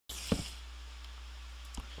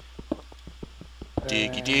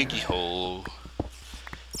Diggy diggy hole.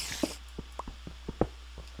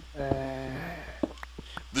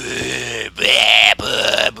 Bleh, bleh,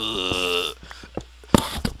 bleh, bleh.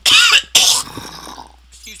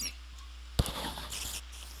 Excuse me.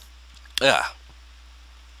 Ah.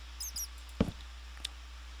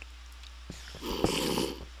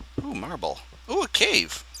 Ooh, marble. Ooh, a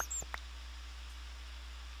cave.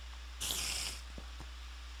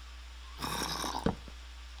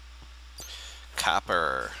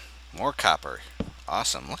 Copper. More copper.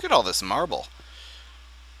 Awesome. Look at all this marble.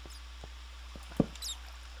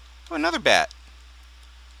 Oh, another bat.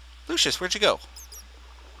 Lucius, where'd you go?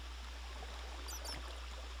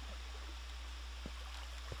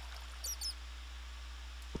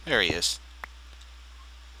 There he is.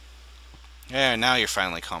 Yeah, now you're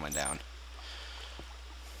finally calming down.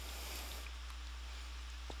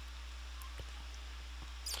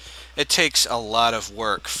 It takes a lot of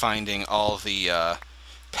work finding all the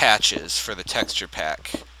patches for the texture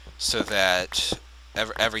pack so that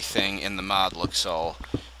everything in the mod looks all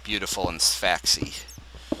beautiful and sfaxy.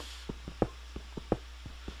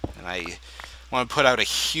 And I want to put out a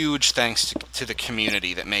huge thanks to the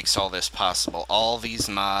community that makes all this possible. All these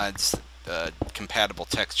mods, the compatible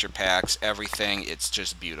texture packs, everything, it's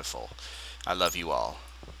just beautiful. I love you all.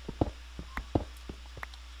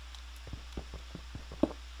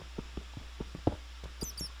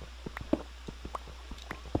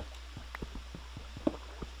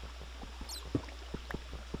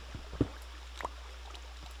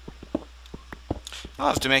 I'll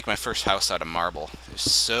have to make my first house out of marble. There's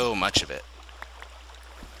so much of it.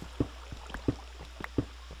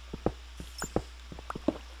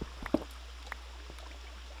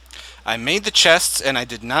 I made the chests, and I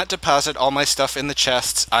did not deposit all my stuff in the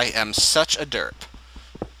chests. I am such a derp.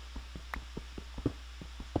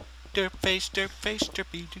 Derp face,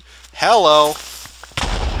 derpy doo. Hello!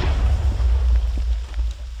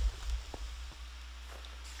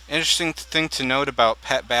 Interesting thing to note about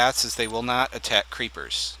pet bats is they will not attack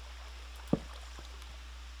creepers.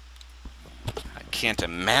 I can't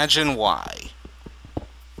imagine why.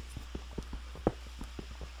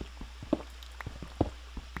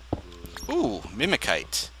 Ooh,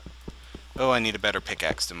 Mimikite. Oh, I need a better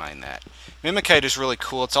pickaxe to mine that. Mimikite is really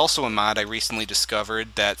cool. It's also a mod I recently discovered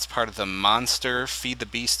that's part of the Monster Feed the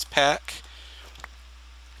Beasts pack.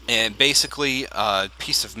 And basically, a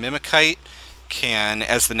piece of Mimikite can,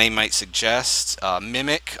 as the name might suggest,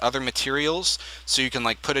 mimic other materials. So you can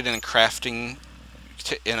like put it in a crafting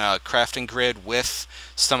grid with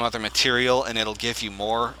some other material, and it'll give you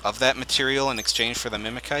more of that material in exchange for the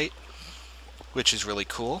Mimikite, which is really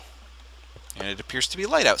cool. And it appears to be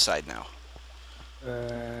light outside now.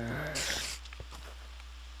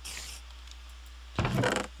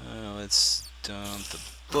 Let's dump the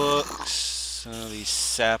books, some of these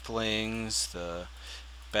saplings, the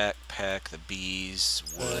backpack, the bees,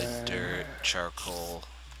 wood, dirt, charcoal.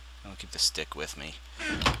 I'll keep the stick with me.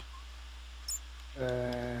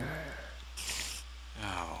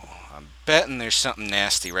 Oh, I'm betting there's something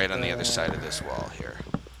nasty right on the other side of this wall here.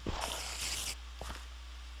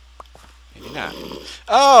 Maybe not.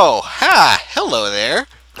 Oh, ha! Hello there!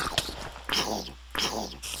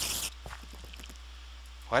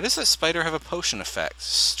 Why does that spider have a potion effect?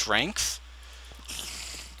 Strength?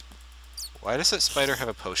 Why does that spider have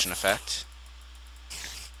a potion effect?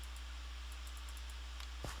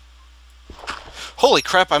 Holy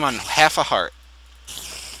crap, I'm on half a heart.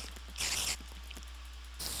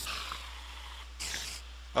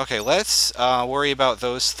 Okay, let's worry about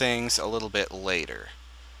those things a little bit later.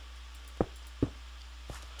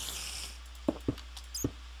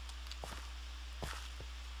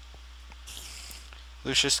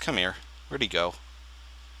 Lucius, come here. Where'd he go?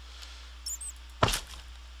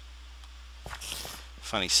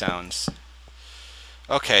 Funny sounds.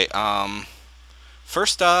 Okay,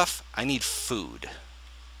 first off, I need food.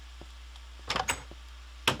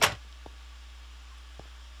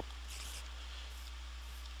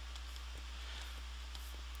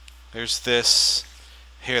 There's this...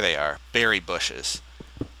 Here they are, berry bushes.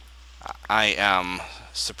 I am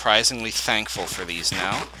surprisingly thankful for these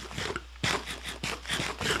now.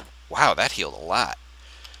 Wow, that healed a lot.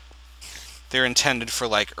 They're intended for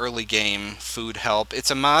like early game food help.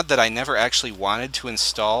 It's a mod that I never actually wanted to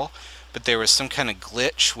install, but there was some kind of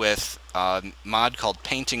glitch with a mod called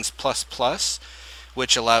Paintings++,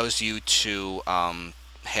 which allows you to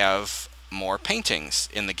have more paintings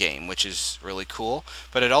in the game, which is really cool.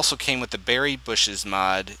 But it also came with the Berry Bushes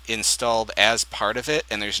mod installed as part of it,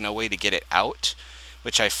 and there's no way to get it out,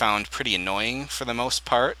 which I found pretty annoying for the most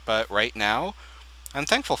part. But right now, I'm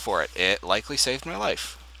thankful for it. It likely saved my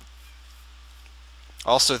life.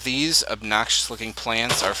 Also, these obnoxious looking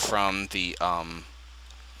plants are from the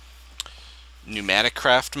Pneumatic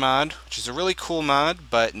Craft mod, which is a really cool mod,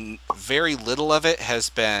 but very little of it has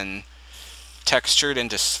been textured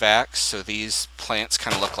into Sphax, so these plants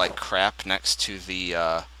kind of look like crap next to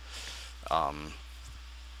the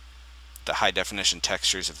high definition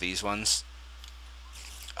textures of these ones.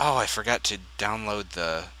 Oh, I forgot to download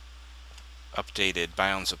the updated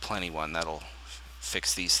Biomes of Plenty one. That'll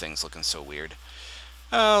fix these things looking so weird.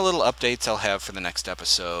 Little updates I'll have for the next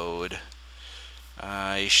episode.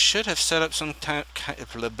 I should have set up some kind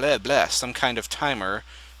of timer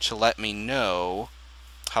to let me know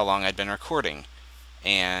how long I'd been recording.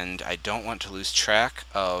 And I don't want to lose track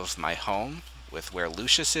of my home with where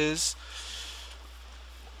Lucius is.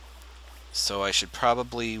 So I should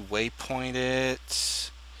probably waypoint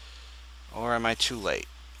it. Or am I too late?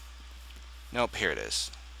 Nope, here it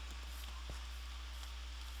is.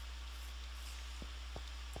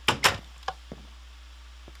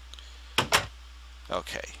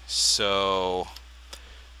 Okay, so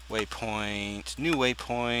waypoint, new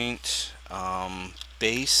waypoint,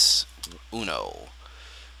 base uno.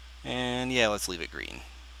 And yeah, let's leave it green.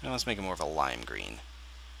 Now let's make it more of a lime green.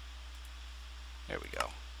 There we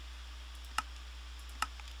go.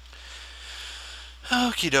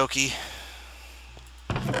 Okie dokie.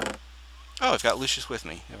 Oh, I've got Lucius with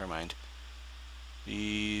me. Never mind.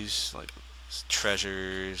 These, like,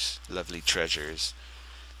 treasures, lovely treasures.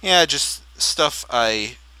 Yeah, just stuff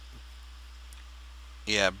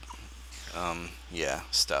yeah,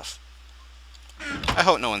 stuff. I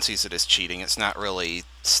hope no one sees it as cheating. It's not really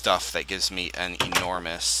stuff that gives me an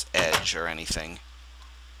enormous edge or anything.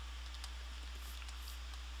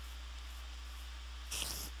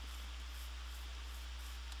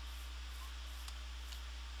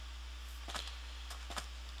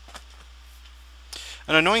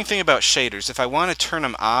 An annoying thing about shaders, if I want to turn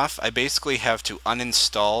them off, I basically have to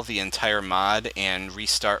uninstall the entire mod and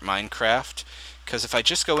restart Minecraft. Because if I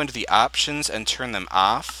just go into the options and turn them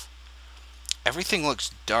off, everything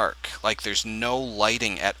looks dark. Like there's no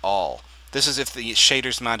lighting at all. This is if the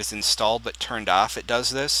shaders mod is installed but turned off, it does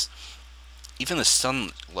this. Even the sun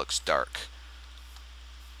looks dark.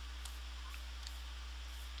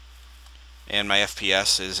 And my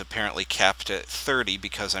FPS is apparently capped at 30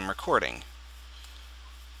 because I'm recording.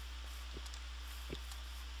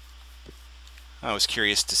 I was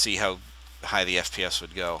curious to see how high the FPS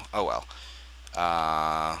would go. Oh well.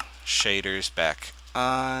 Shaders back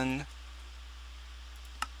on.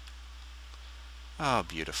 Oh,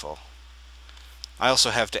 beautiful. I also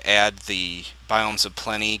have to add the Biomes of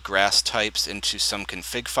Plenty grass types into some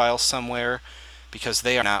config file somewhere because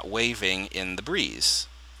they are not waving in the breeze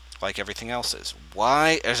like everything else is.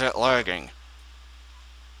 Why is it lagging?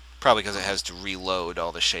 Probably because it has to reload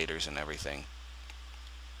all the shaders and everything.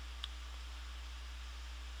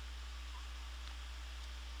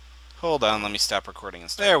 Hold on, let me stop recording and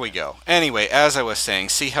start. There we go. Anyway, as I was saying,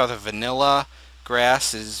 see how the vanilla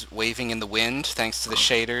grass is waving in the wind thanks to the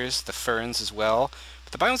shaders, the ferns as well.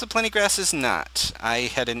 But the Biomes of Plenty grass is not. I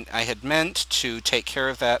had meant to take care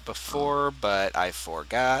of that before, but I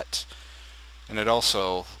forgot. And it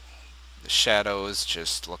also, the shadows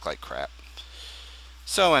just look like crap.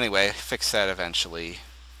 So anyway, fix that eventually.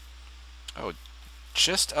 Oh,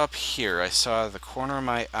 just up here, I saw the corner of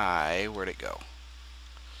my eye. Where'd it go?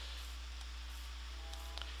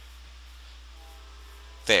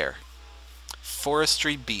 There.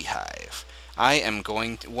 Forestry Beehive. I am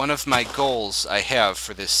going to, one of my goals I have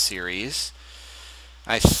for this series,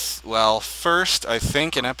 well, first, I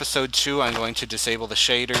think in episode 2 I'm going to disable the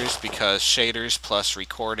shaders because shaders plus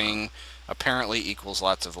recording apparently equals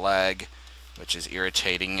lots of lag, which is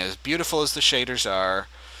irritating. As beautiful as the shaders are,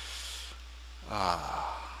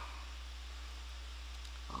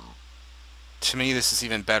 to me this is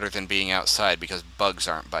even better than being outside because bugs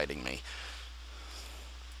aren't biting me.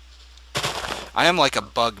 I am like a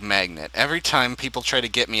bug magnet. Every time people try to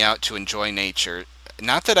get me out to enjoy nature,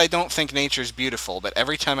 not that I don't think nature's beautiful, but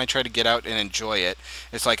every time I try to get out and enjoy it,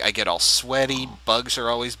 it's like I get all sweaty, bugs are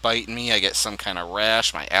always biting me, I get some kind of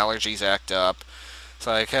rash, my allergies act up. It's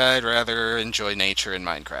like, I'd rather enjoy nature in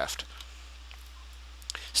Minecraft.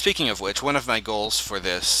 Speaking of which, one of my goals for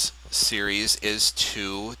this series is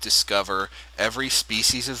to discover every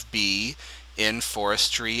species of bee in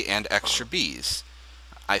forestry and extra bees.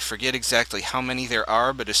 I forget exactly how many there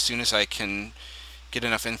are, but as soon as I can get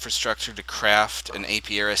enough infrastructure to craft an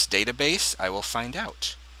Apiaris database, I will find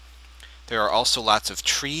out. There are also lots of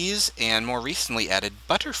trees and more recently added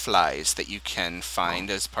butterflies that you can find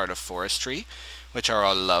as part of forestry, which are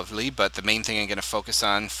all lovely, but the main thing I'm going to focus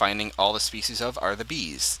on finding all the species of are the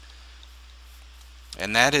bees.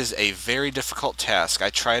 And that is a very difficult task. I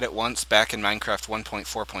tried it once back in Minecraft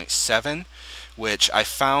 1.4.7, which I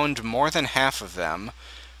found more than half of them,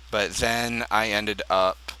 but then I ended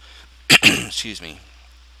up, excuse me,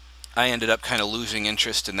 I ended up kind of losing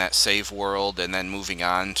interest in that save world and then moving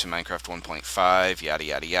on to Minecraft 1.5, yada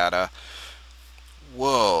yada yada.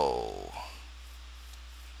 Whoa.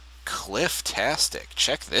 Cliff-tastic.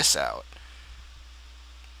 Check this out.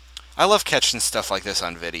 I love catching stuff like this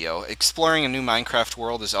on video. Exploring a new Minecraft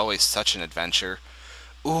world is always such an adventure.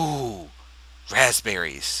 Ooh,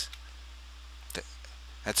 raspberries.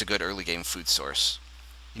 That's a good early game food source.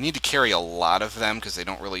 You need to carry a lot of them because they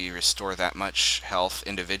don't really restore that much health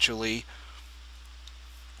individually.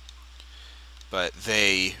 But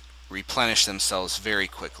they replenish themselves very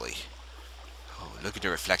quickly. Oh, look at the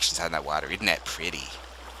reflections on that water. Isn't that pretty?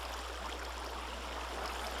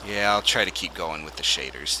 Yeah, I'll try to keep going with the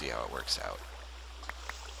shaders, see how it works out.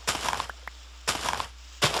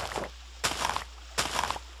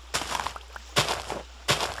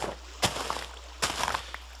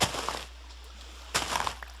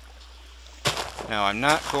 Now, I'm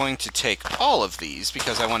not going to take all of these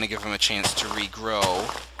because I want to give them a chance to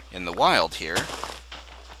regrow in the wild here.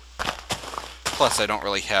 Plus, I don't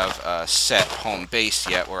really have a set home base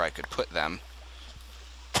yet where I could put them.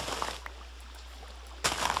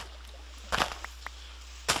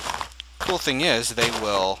 Cool thing is, they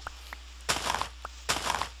will...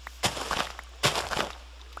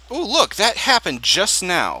 Ooh, look! That happened just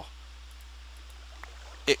now.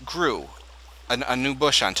 It grew. A new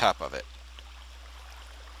bush on top of it.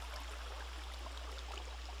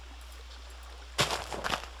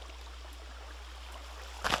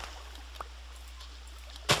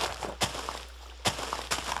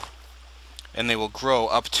 And they will grow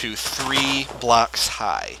up to 3 blocks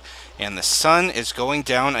high. And the sun is going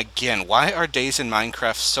down again. Why are days in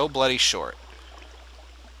Minecraft so bloody short?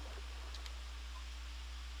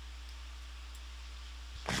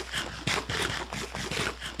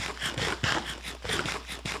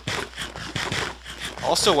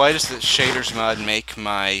 Also, why does the shaders mod make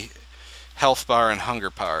my health bar and hunger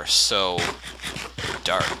bar so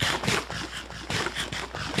dark?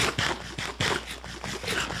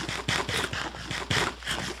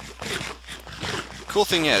 Cool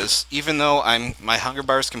thing is, even though my hunger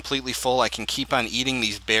bar is completely full, I can keep on eating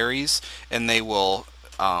these berries, and they will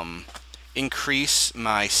increase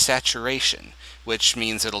my saturation, which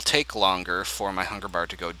means it'll take longer for my hunger bar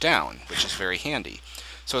to go down, which is very handy.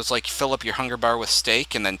 So it's like fill up your hunger bar with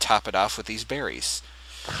steak and then top it off with these berries.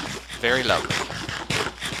 Very lovely.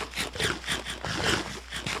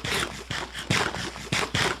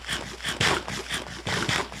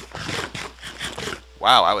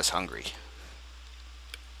 Wow, I was hungry.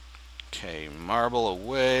 Okay, marble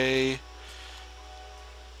away.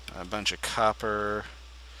 A bunch of copper.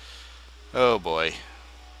 Oh boy.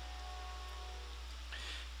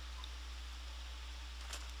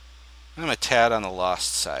 I'm a tad on the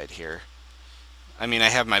lost side here. I mean, I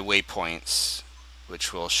have my waypoints,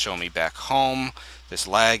 which will show me back home. This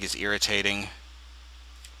lag is irritating.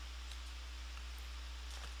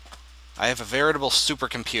 I have a veritable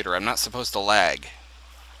supercomputer. I'm not supposed to lag.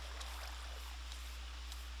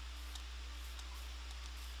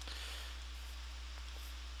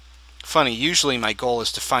 Funny, usually my goal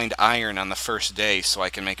is to find iron on the first day so I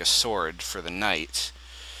can make a sword for the night.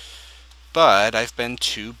 But I've been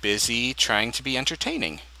too busy trying to be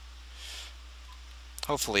entertaining.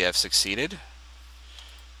 Hopefully I've succeeded.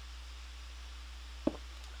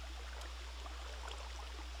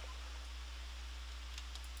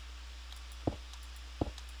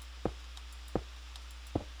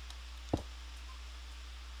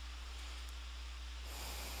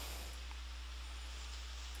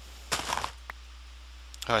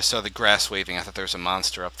 Oh, I saw the grass waving. I thought there was a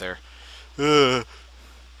monster up there. Ugh.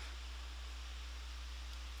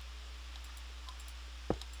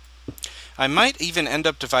 I might even end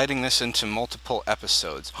up dividing this into multiple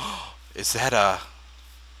episodes. Is that a...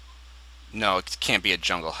 No, it can't be a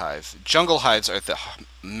jungle hive. Jungle hives are the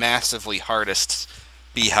massively hardest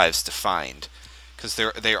beehives to find. Because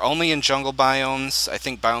they're only in jungle biomes. I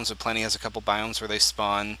think Biomes of Plenty has a couple biomes where they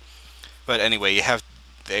spawn. But anyway, you have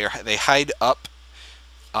they hide up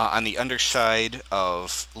on the underside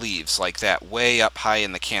of leaves like that, way up high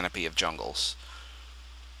in the canopy of jungles.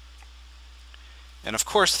 And of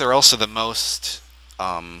course, they're also the most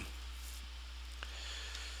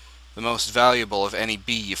valuable of any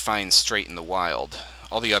bee you find straight in the wild.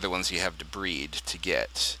 All the other ones you have to breed to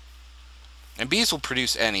get. And bees will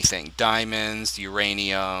produce anything: diamonds,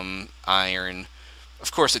 uranium, iron,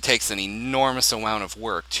 Of course, it takes an enormous amount of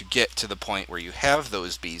work to get to the point where you have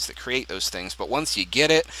those bees that create those things, but once you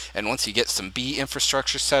get it, and once you get some bee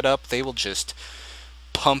infrastructure set up, they will just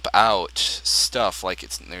pump out stuff like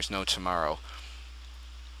there's no tomorrow.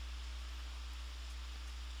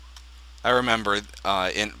 I remember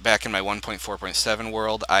back in my 1.4.7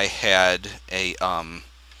 world, I had a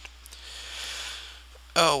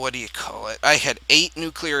what do you call it? I had 8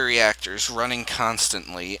 nuclear reactors running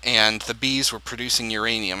constantly, and the bees were producing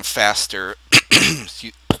uranium faster.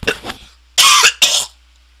 Excuse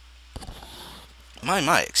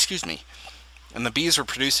me. And the bees were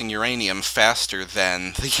producing uranium faster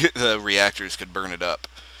than the reactors could burn it up.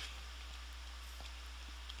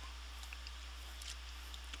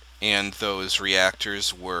 And those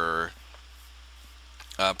reactors were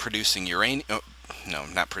producing uranium. Oh, no,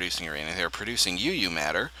 not producing uranium. They were producing UU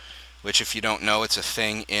matter, which, if you don't know, it's a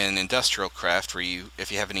thing in industrial craft where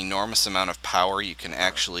if you have an enormous amount of power, you can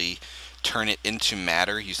actually turn it into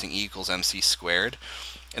matter using E equals mc squared.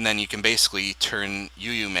 And then you can basically turn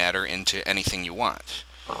UU matter into anything you want.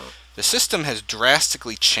 The system has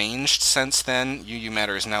drastically changed since then. UU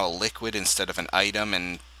matter is now a liquid instead of an item,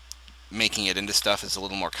 and making it into stuff is a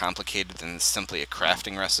little more complicated than simply a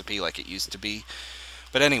crafting recipe like it used to be.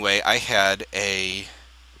 But anyway, I had a...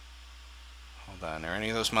 Hold on, are any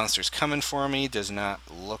of those monsters coming for me? Does not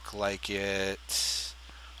look like it.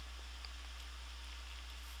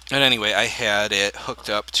 And anyway, I had it hooked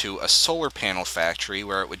up to a solar panel factory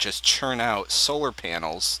where it would just churn out solar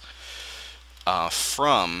panels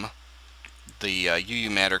from the UU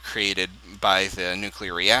matter created by the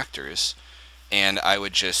nuclear reactors, and I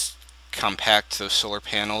would just compact those solar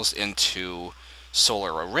panels into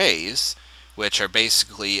solar arrays, which are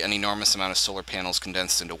basically an enormous amount of solar panels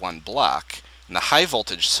condensed into one block. And the high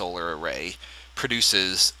voltage solar array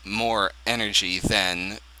produces more energy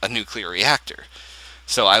than a nuclear reactor.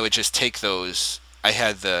 So I would just take those, I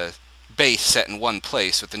had the base set in one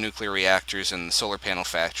place with the nuclear reactors and the solar panel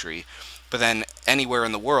factory, but then anywhere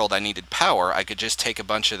in the world I needed power, I could just take a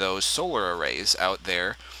bunch of those solar arrays out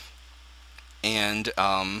there and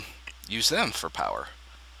use them for power.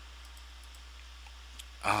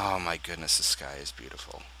 Oh my goodness, the sky is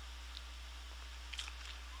beautiful.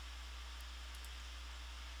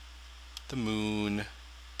 The moon.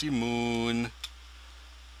 The moon.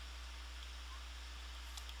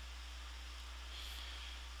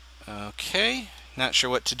 Okay, not sure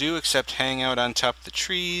what to do except hang out on top of the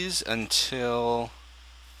trees until...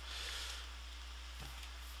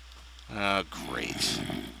 Oh, great.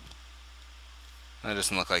 That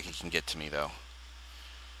doesn't look like he can get to me, though.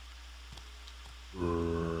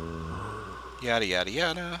 Yada, yada,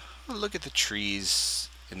 yada. Oh, look at the trees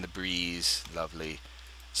in the breeze. Lovely.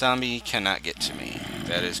 Zombie cannot get to me.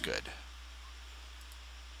 That is good.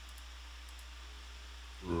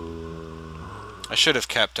 I should have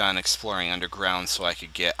kept on exploring underground so I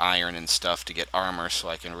could get iron and stuff to get armor so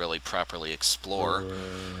I can really properly explore.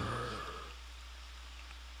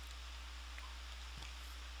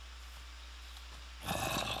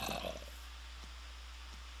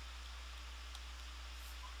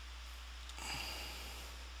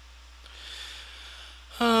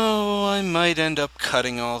 Oh, I might end up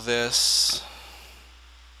cutting all this.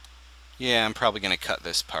 Yeah, I'm probably going to cut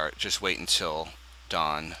this part. Just wait until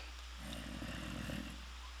dawn.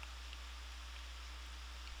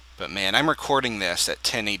 But man, I'm recording this at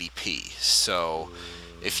 1080p, so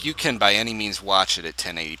if you can by any means watch it at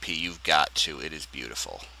 1080p, you've got to. It is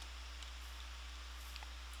beautiful.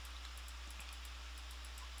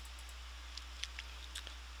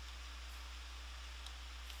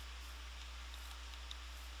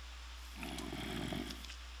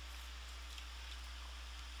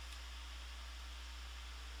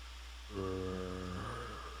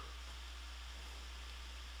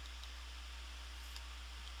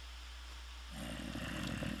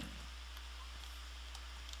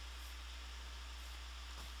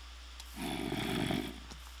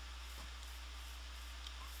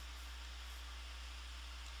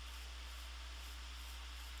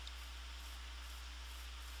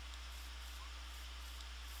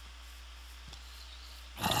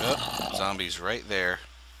 Oh, zombie's right there.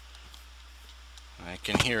 I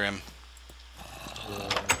can hear him.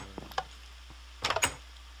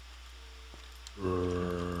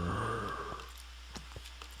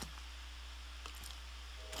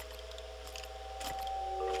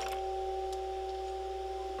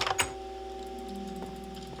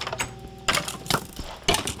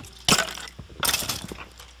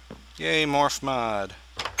 Yay, Morph Mod.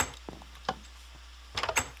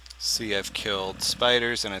 See, I've killed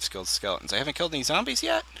spiders and I've killed skeletons. I haven't killed any zombies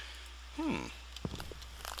yet?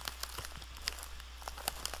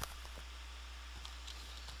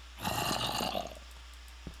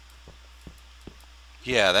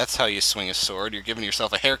 Yeah, that's how you swing a sword. You're giving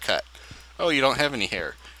yourself a haircut. Oh, you don't have any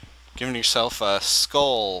hair. Giving yourself a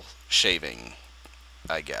skull shaving,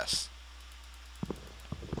 I guess.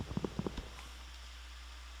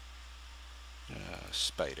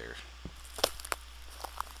 Spider.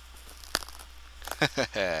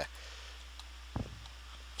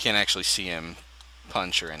 Can't actually see him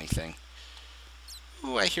punch or anything.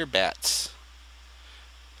 Ooh, I hear bats.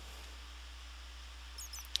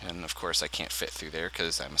 And of course I can't fit through there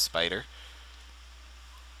because I'm a spider.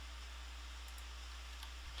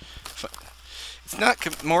 It's not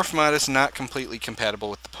Morph mod is not completely compatible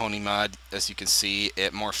with the pony mod. As you can see,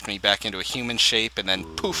 it morphed me back into a human shape and then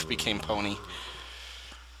poof became pony.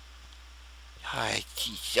 Hi,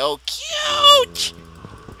 he's so cute.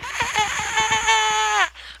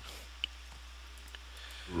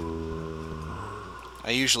 I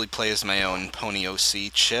usually play as my own Pony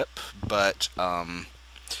OC Chip, but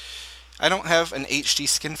I don't have an HD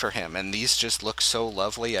skin for him, and these just look so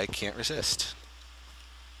lovely I can't resist.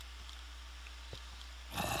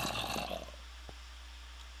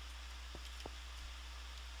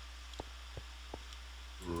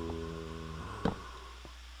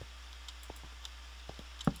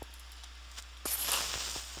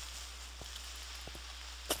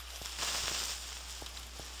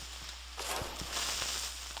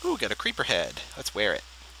 Ooh, got a creeper head. Let's wear it.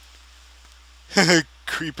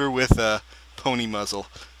 Creeper with a pony muzzle.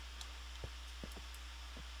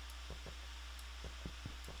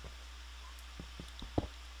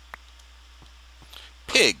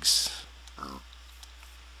 Pigs.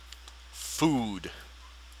 Food.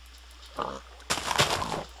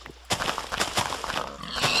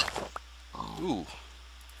 Ooh.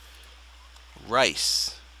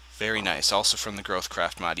 Rice. Very nice. Also from the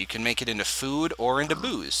Growthcraft mod. You can make it into food or into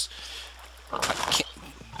booze.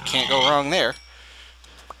 Can't go wrong there.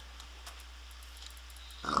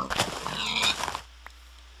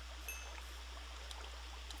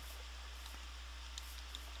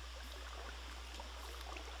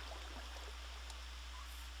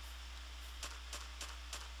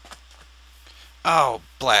 Oh,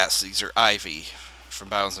 blast. These are Ivy from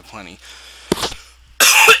Bounds of Plenty.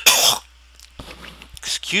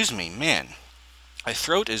 Excuse me, man. My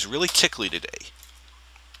throat is really tickly today.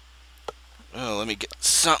 Oh, let me get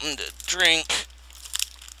something to drink.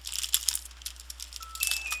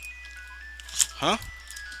 Huh?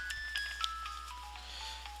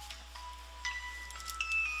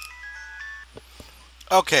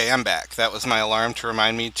 Okay, I'm back. That was my alarm to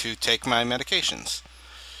remind me to take my medications,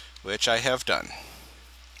 which I have done.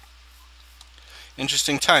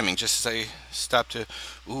 Interesting timing, just as I stopped to...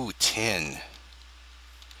 Ooh, tin.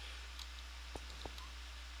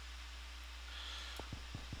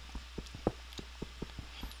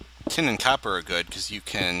 Tin and copper are good because you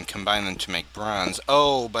can combine them to make bronze.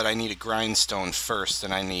 Oh, but I need a grindstone first,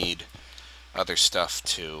 and I need other stuff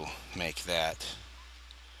to make that.